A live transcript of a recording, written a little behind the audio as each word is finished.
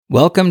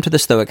Welcome to the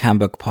Stoic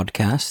Handbook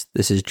podcast.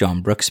 This is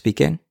John Brooks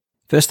speaking.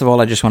 First of all,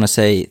 I just want to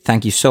say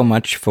thank you so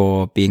much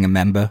for being a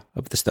member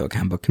of the Stoic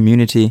Handbook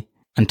community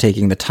and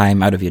taking the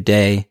time out of your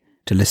day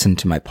to listen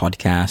to my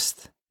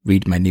podcast,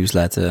 read my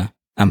newsletter,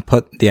 and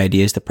put the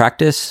ideas to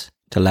practice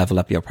to level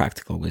up your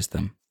practical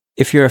wisdom.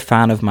 If you're a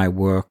fan of my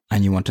work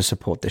and you want to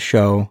support the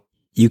show,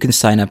 you can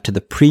sign up to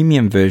the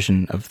premium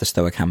version of the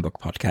Stoic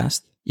Handbook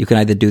podcast. You can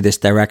either do this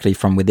directly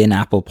from within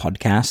Apple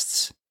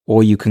Podcasts,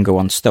 or you can go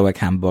on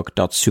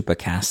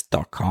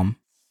stoichandbook.supercast.com.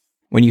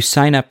 When you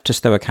sign up to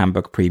Stoic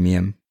Handbook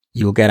Premium,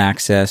 you'll get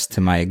access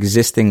to my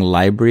existing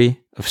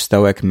library of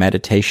Stoic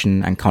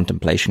meditation and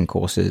contemplation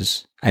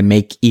courses. I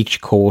make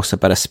each course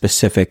about a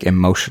specific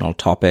emotional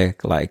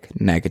topic like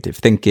negative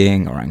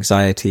thinking or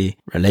anxiety,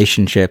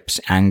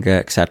 relationships, anger,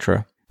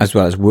 etc., as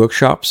well as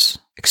workshops,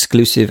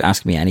 exclusive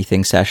Ask Me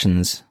Anything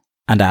sessions,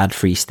 and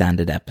ad-free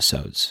standard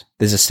episodes.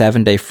 There's a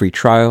 7-day free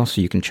trial,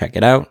 so you can check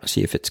it out,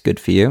 see if it's good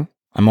for you.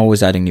 I'm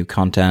always adding new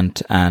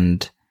content,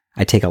 and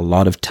I take a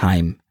lot of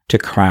time to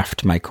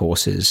craft my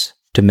courses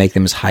to make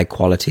them as high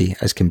quality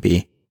as can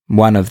be.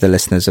 One of the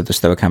listeners of the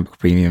Stoic Handbook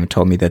Premium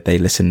told me that they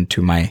listened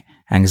to my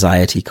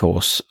anxiety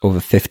course over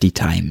 50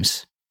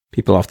 times.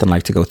 People often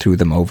like to go through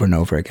them over and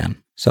over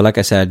again. So like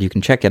I said, you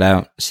can check it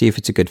out, see if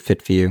it's a good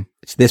fit for you.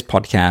 It's this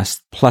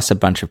podcast plus a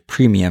bunch of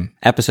premium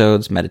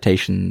episodes,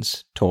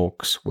 meditations,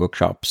 talks,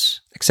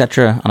 workshops,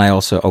 etc. And I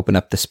also open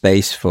up the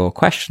space for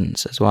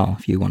questions as well.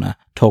 If you want to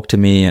talk to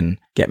me and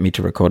get me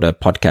to record a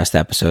podcast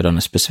episode on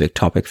a specific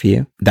topic for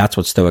you, that's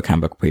what Stoic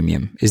Handbook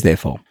Premium is there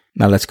for.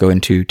 Now let's go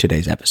into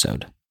today's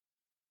episode.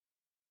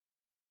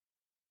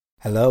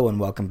 Hello and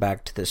welcome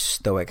back to the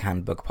Stoic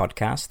Handbook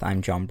podcast.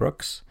 I'm John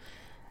Brooks.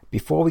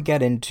 Before we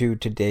get into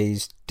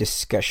today's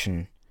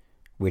discussion,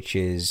 which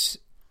is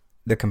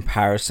the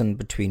comparison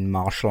between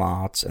martial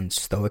arts and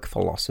Stoic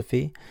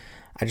philosophy,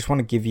 I just want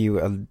to give you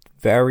a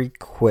very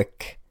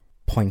quick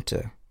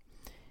pointer.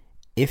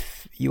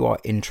 If you are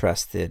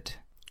interested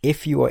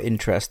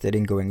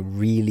in going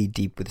really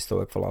deep with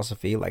Stoic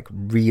philosophy, like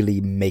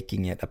really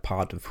making it a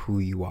part of who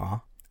you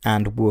are,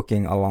 and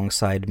working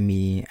alongside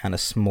me and a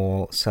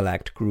small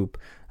select group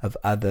of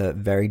other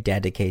very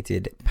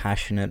dedicated,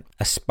 passionate,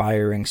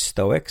 aspiring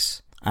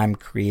Stoics, I'm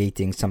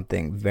creating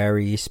something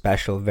very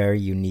special, very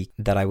unique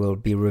that I will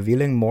be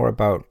revealing more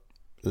about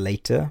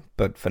later.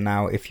 But for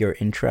now, if you're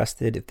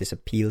interested, if this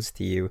appeals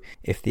to you,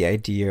 if the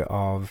idea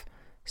of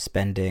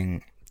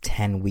spending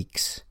 10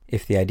 weeks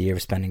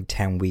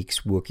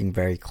working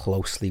very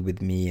closely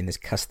with me in this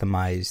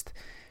customized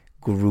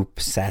group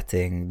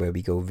setting where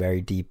we go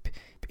very deep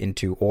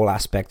into all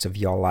aspects of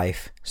your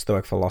life,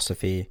 Stoic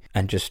philosophy,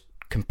 and just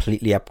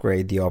completely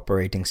upgrade the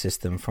operating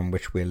system from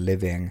which we're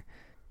living,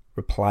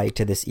 reply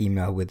to this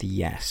email with a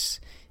yes.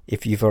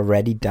 If you've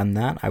already done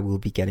that, I will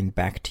be getting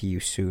back to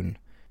you soon.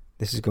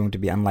 This is going to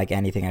be unlike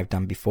anything I've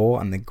done before,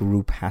 and the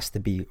group has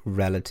to be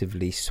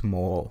relatively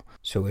small.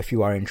 So if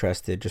you are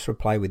interested, just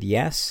reply with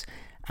yes,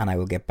 and I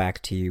will get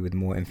back to you with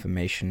more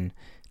information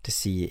to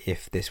see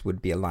if this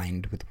would be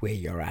aligned with where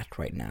you're at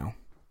right now.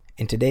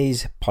 In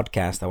today's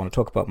podcast, I want to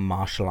talk about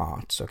martial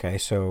arts, okay?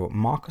 So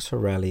Marcus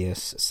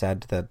Aurelius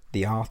said that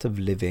the art of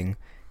living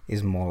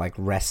is more like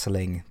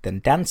wrestling than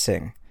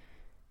dancing.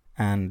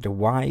 And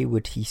why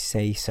would he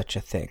say such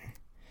a thing?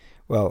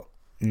 Well,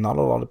 not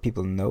a lot of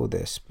people know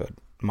this, but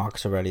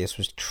Marcus Aurelius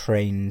was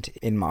trained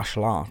in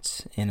martial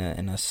arts in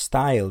a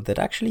style that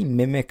actually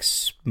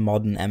mimics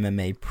modern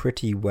MMA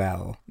pretty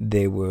well.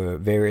 There were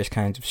various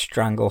kinds of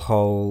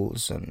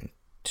strangleholds and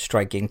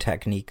striking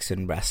techniques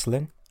in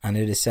wrestling. And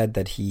it is said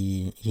that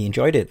he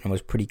enjoyed it and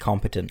was pretty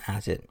competent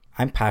at it.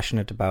 I'm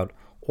passionate about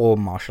all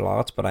martial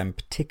arts, but I'm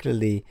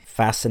particularly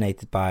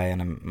fascinated by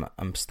and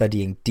I'm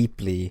studying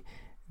deeply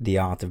the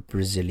art of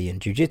Brazilian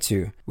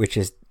Jiu-Jitsu, which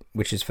is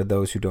for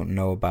those who don't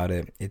know about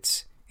it,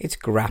 it's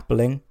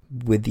grappling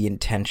with the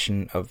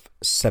intention of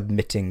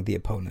submitting the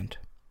opponent.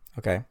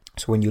 Okay?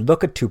 So when you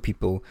look at two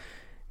people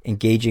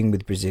engaging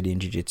with Brazilian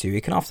Jiu-Jitsu,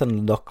 it can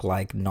often look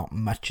like not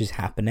much is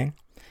happening.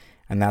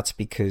 And that's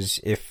because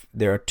if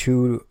there are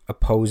two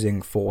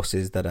opposing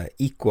forces that are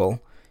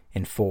equal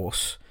in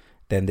force,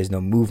 then there's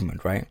no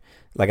movement, right?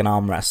 Like an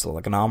arm wrestle.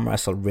 Like an arm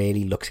wrestle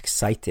really looks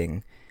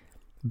exciting,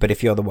 but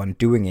if you're the one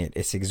doing it,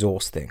 it's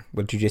exhausting.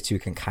 Well, jiu-jitsu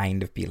can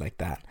kind of be like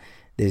that.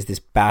 There's this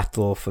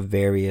battle for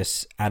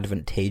various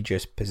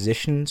advantageous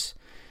positions.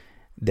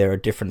 There are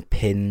different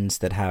pins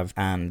that have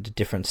and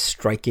different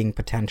striking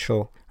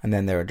potential. And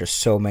then there are just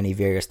so many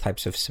various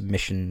types of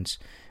submissions,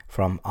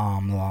 from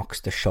arm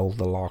locks to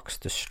shoulder locks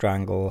to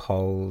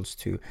strangleholds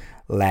to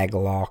leg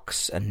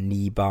locks and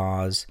knee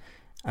bars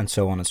and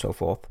so on and so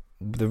forth.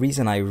 The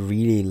reason I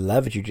really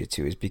love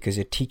jiu-jitsu is because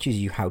it teaches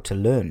you how to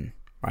learn,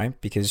 right?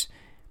 Because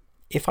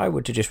if I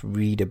were to just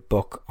read a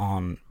book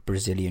on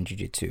Brazilian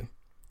jiu-jitsu,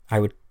 I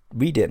would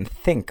read it and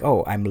think,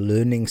 oh, I'm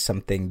learning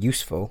something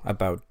useful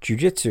about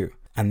jiu-jitsu.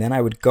 And then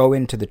I would go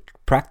into the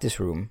practice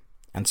room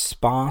and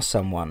spar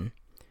someone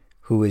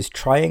who is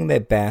trying their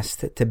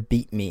best to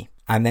beat me.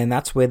 And then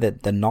that's where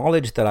the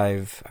knowledge that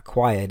I've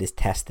acquired is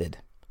tested.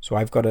 So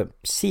I've got to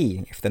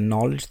see if the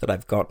knowledge that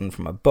I've gotten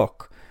from a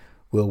book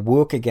will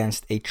work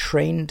against a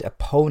trained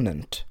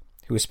opponent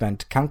who has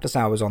spent countless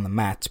hours on the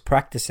mat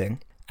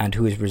practicing and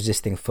who is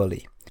resisting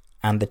fully.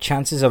 And the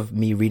chances of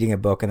me reading a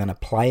book and then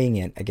applying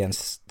it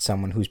against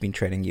someone who's been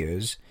training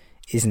years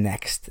is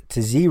next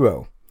to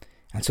zero.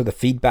 And so the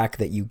feedback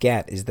that you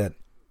get is that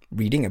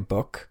reading a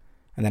book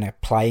and then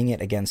applying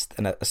it against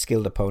a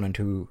skilled opponent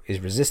who is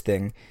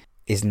resisting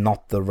is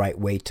not the right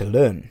way to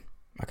learn.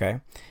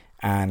 Okay?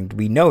 And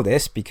we know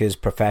this because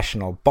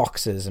professional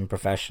boxers and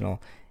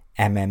professional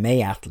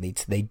MMA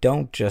athletes, they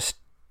don't just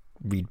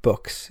read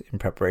books in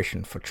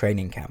preparation for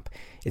training camp.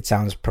 It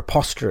sounds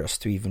preposterous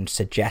to even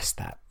suggest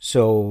that.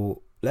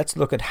 So let's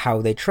look at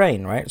how they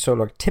train, right? So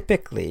look,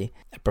 typically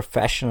a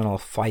professional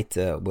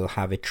fighter will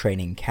have a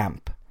training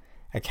camp,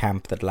 a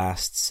camp that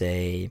lasts,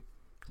 say,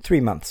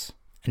 3 months.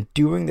 And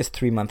during this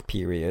 3-month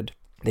period,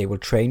 they will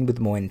train with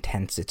more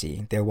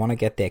intensity. They'll want to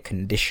get their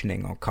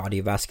conditioning or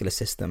cardiovascular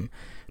system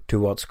to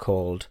what's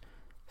called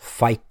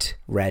fight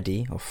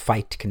ready or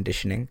fight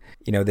conditioning.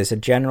 You know, there's a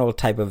general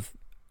type of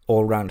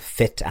all-round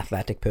fit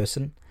athletic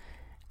person,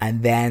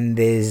 and then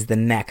there's the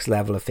next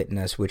level of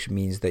fitness, which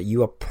means that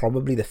you are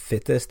probably the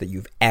fittest that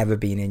you've ever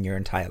been in your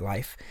entire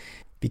life,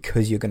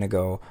 because you're going to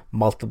go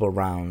multiple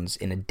rounds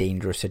in a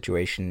dangerous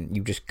situation.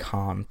 You just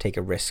can't take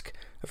a risk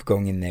of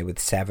going in there with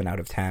 7 out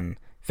of 10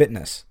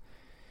 fitness.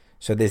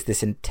 So there's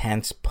this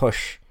intense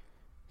push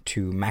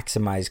to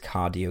maximize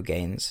cardio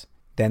gains.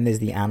 Then there's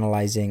the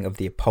analyzing of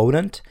the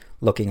opponent,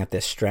 looking at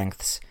their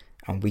strengths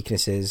and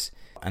weaknesses,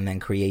 and then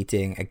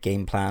creating a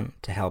game plan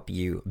to help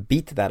you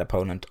beat that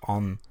opponent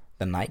on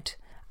the night.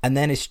 And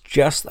then it's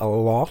just a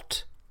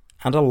lot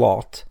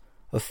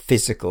of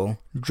physical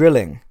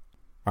drilling,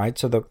 right?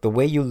 So the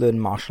way you learn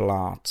martial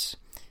arts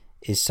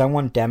is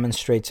someone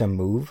demonstrates a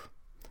move,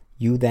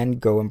 you then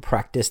go and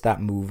practice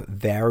that move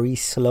very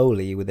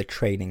slowly with a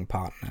training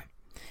partner.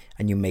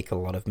 And you make a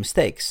lot of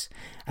mistakes.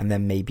 And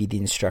then maybe the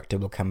instructor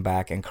will come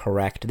back and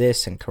correct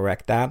this and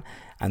correct that.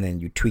 And then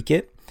you tweak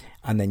it.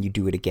 And then you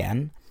do it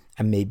again.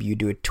 And maybe you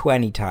do it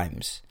 20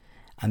 times.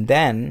 And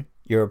then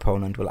your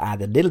opponent will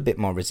add a little bit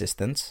more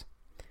resistance.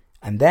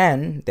 And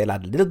then they'll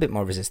add a little bit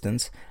more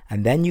resistance.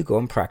 And then you go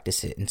and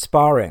practice it in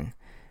sparring.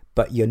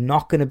 But you're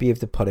not going to be able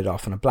to pull it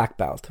off on a black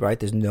belt, right?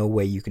 There's no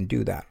way you can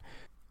do that.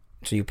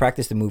 So you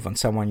practice the move on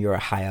someone you're a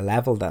higher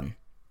level than.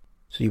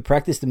 So you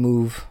practice the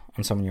move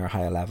on someone you're a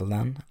higher level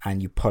than,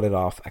 and you put it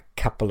off a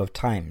couple of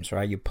times,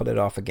 right? You put it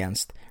off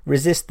against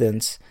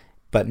resistance,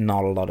 but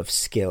not a lot of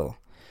skill.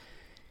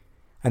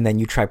 And then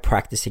you try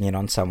practicing it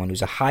on someone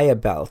who's a higher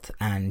belt,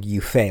 and you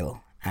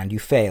fail,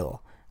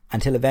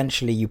 until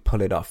eventually you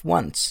pull it off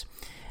once.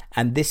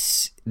 And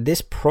this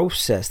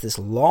process, this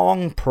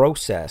long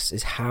process,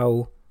 is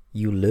how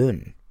you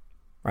learn,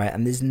 right?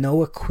 And there's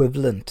no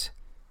equivalent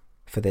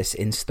for this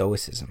in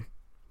Stoicism.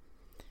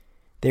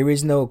 There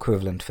is no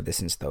equivalent for this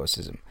in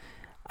Stoicism.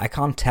 I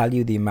can't tell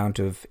you the amount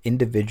of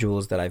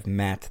individuals that I've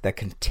met that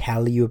can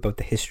tell you about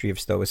the history of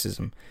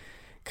Stoicism,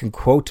 can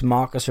quote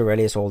Marcus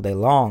Aurelius all day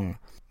long,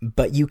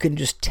 but you can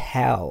just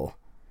tell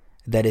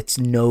that it's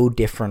no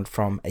different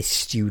from a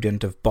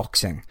student of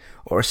boxing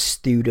or a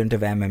student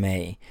of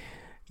MMA.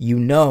 You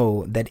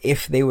know that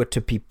if they were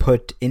to be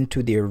put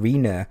into the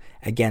arena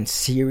against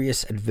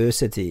serious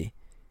adversity,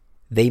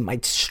 they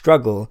might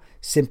struggle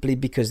simply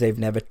because they've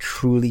never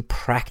truly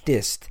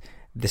practiced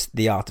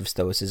the art of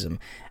Stoicism.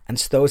 And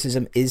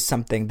Stoicism is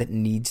something that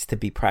needs to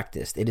be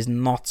practiced. It is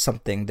not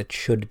something that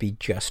should be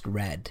just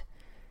read.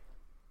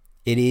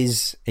 It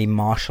is a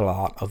martial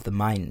art of the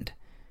mind.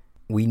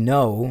 We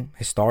know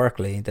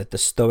historically that the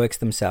Stoics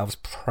themselves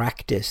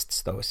practiced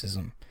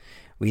Stoicism.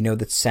 We know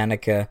that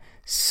Seneca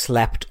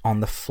slept on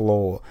the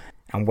floor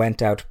and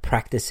went out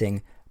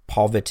practicing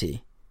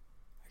poverty.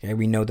 Okay?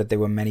 We know that there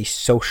were many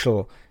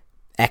social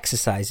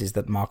exercises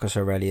that Marcus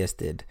Aurelius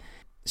did.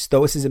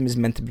 Stoicism is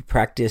meant to be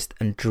practiced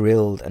and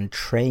drilled and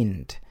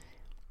trained.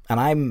 And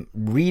I'm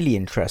really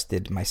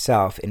interested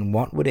myself in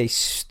what would a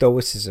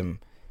Stoicism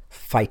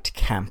fight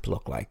camp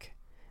look like.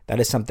 That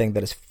is something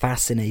that has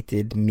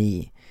fascinated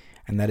me.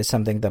 And that is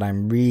something that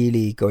I'm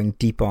really going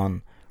deep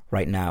on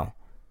right now.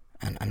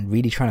 And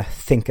really trying to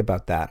think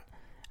about that.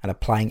 And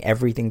applying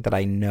everything that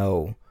I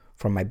know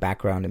from my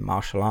background in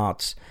martial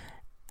arts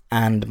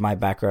and my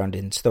background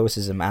in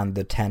Stoicism and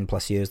the 10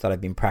 plus years that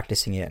I've been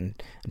practicing it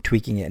and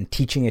tweaking it and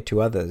teaching it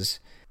to others.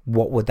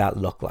 What would that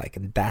look like?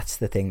 And that's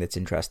the thing that's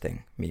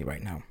interesting me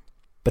right now.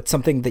 But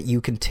something that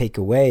you can take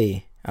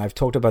away, and I've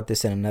talked about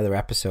this in another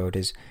episode,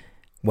 is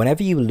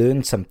whenever you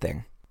learn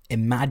something,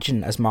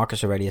 imagine, as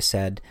Marcus Aurelius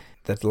said,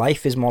 that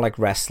life is more like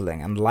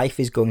wrestling, and life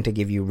is going to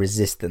give you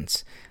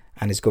resistance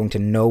and is going to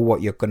know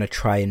what you're going to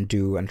try and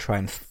do and try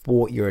and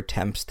thwart your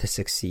attempts to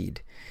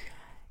succeed.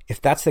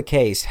 If that's the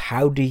case,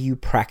 how do you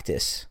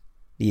practice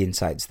the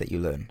insights that you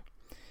learn?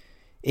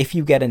 If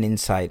you get an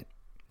insight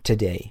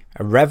today,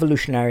 a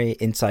revolutionary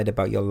insight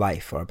about your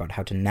life or about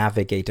how to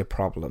navigate a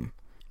problem,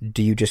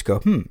 do you just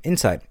go,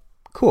 insight,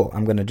 cool,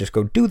 I'm going to just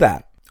go do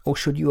that? Or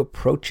should you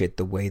approach it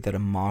the way that a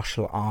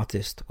martial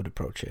artist would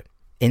approach it?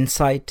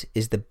 Insight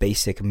is the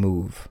basic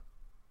move.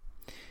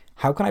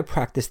 How can I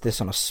practice this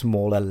on a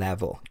smaller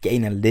level,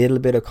 gain a little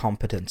bit of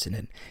competence in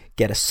it,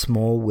 get a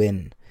small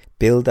win,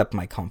 build up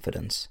my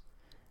confidence,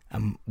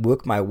 and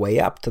work my way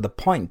up to the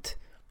point,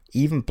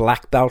 even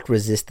black belt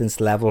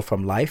resistance level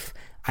from life,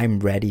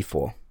 I'm ready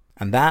for.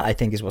 And that, I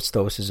think, is what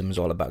Stoicism is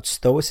all about.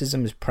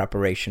 Stoicism is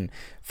preparation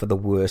for the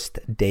worst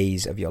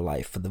days of your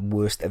life, for the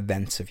worst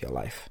events of your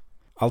life.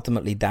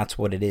 Ultimately, that's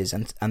what it is.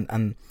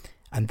 And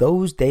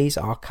those days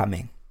are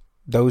coming.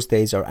 Those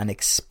days are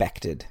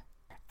unexpected.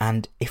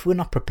 And if we're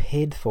not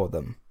prepared for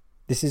them,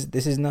 this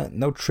is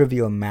no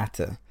trivial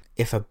matter.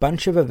 If a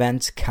bunch of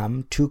events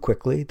come too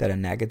quickly that are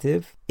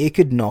negative, it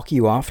could knock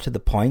you off to the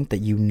point that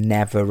you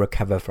never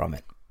recover from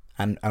it.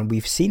 And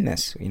we've seen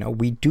this.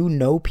 We do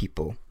know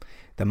people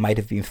that might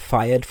have been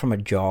fired from a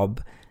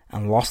job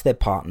and lost their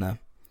partner,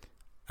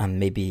 and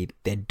maybe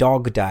their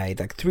dog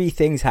died. Like 3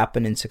 things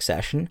happen in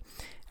succession,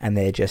 and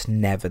they're just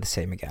never the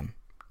same again.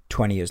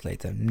 20 years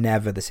later,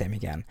 never the same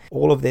again.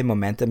 All of their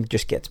momentum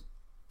just gets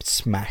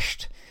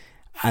smashed.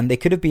 And they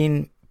could have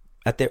been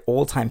at their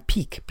all-time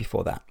peak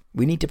before that.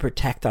 We need to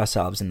protect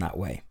ourselves in that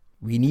way.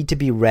 We need to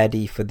be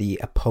ready for the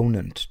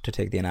opponent, to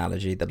take the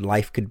analogy that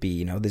life could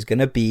be. There's going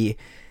to be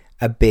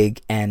a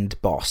big end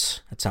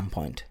boss at some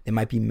point. There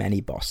might be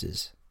many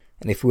bosses.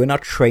 And if we're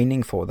not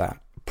training for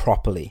that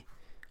properly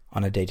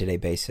on a day-to-day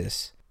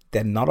basis,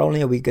 then not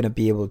only are we going to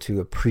be able to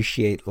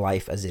appreciate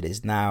life as it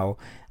is now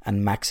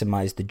and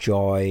maximize the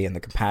joy and the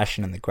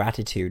compassion and the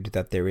gratitude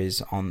that there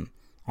is on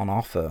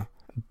offer,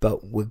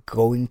 but we're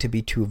going to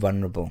be too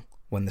vulnerable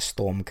when the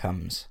storm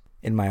comes.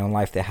 In my own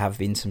life, there have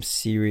been some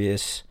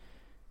serious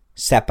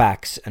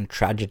setbacks and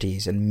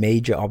tragedies and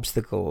major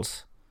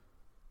obstacles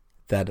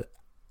that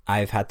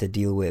I've had to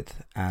deal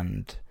with,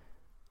 and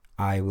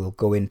I will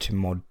go into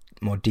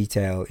more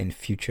detail in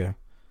future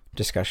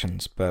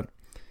discussions, but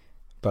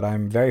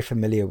I'm very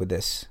familiar with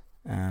this.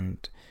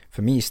 And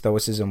for me,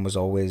 Stoicism was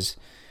always,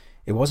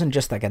 it wasn't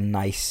just like a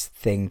nice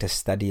thing to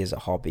study as a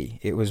hobby.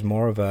 It was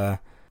more of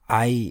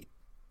I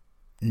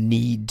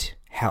need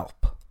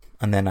help.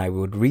 And then I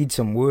would read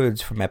some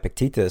words from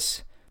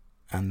Epictetus,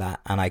 and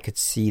I could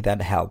see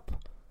that help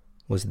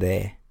was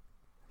there.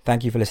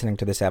 Thank you for listening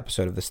to this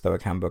episode of the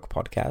Stoic Handbook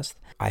podcast.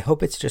 I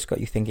hope it's just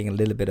got you thinking a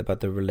little bit about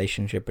the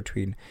relationship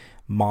between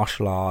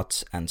martial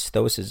arts and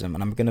Stoicism.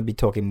 And I'm going to be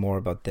talking more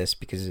about this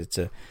because it's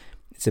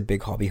a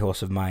big hobby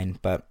horse of mine.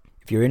 But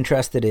if you're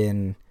interested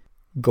in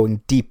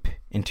going deep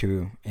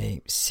into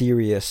a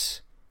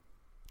serious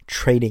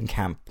training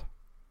camp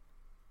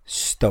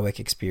Stoic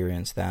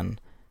experience, then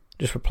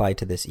just reply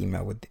to this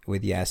email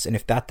with yes. And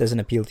if that doesn't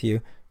appeal to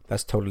you,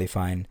 that's totally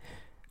fine.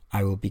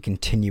 I will be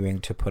continuing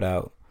to put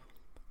out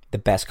the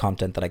best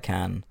content that I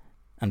can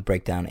and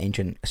break down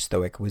ancient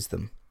Stoic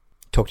wisdom.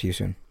 Talk to you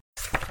soon.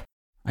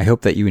 I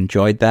hope that you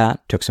enjoyed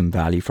that, took some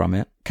value from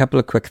it. A couple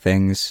of quick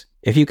things.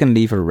 If you can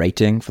leave a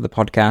rating for the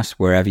podcast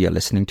wherever you're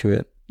listening to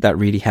it, that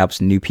really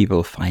helps new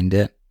people find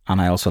it.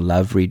 And I also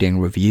love reading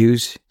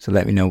reviews, so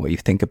let me know what you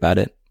think about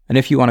it. And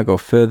if you want to go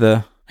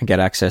further and get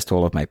access to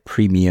all of my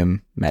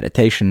premium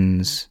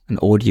meditations and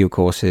audio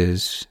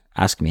courses,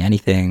 Ask Me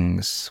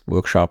Anythings,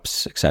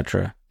 workshops,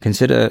 etc.,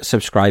 consider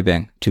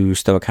subscribing to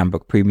Stoic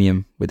Handbook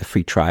Premium with a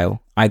free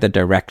trial, either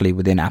directly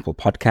within Apple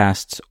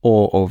Podcasts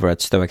or over at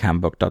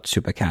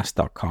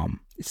stoichandbook.supercast.com.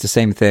 It's the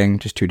same thing,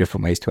 just 2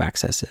 different ways to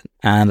access it.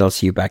 And I'll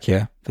see you back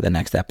here for the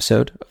next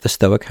episode of the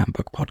Stoic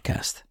Handbook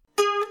Podcast.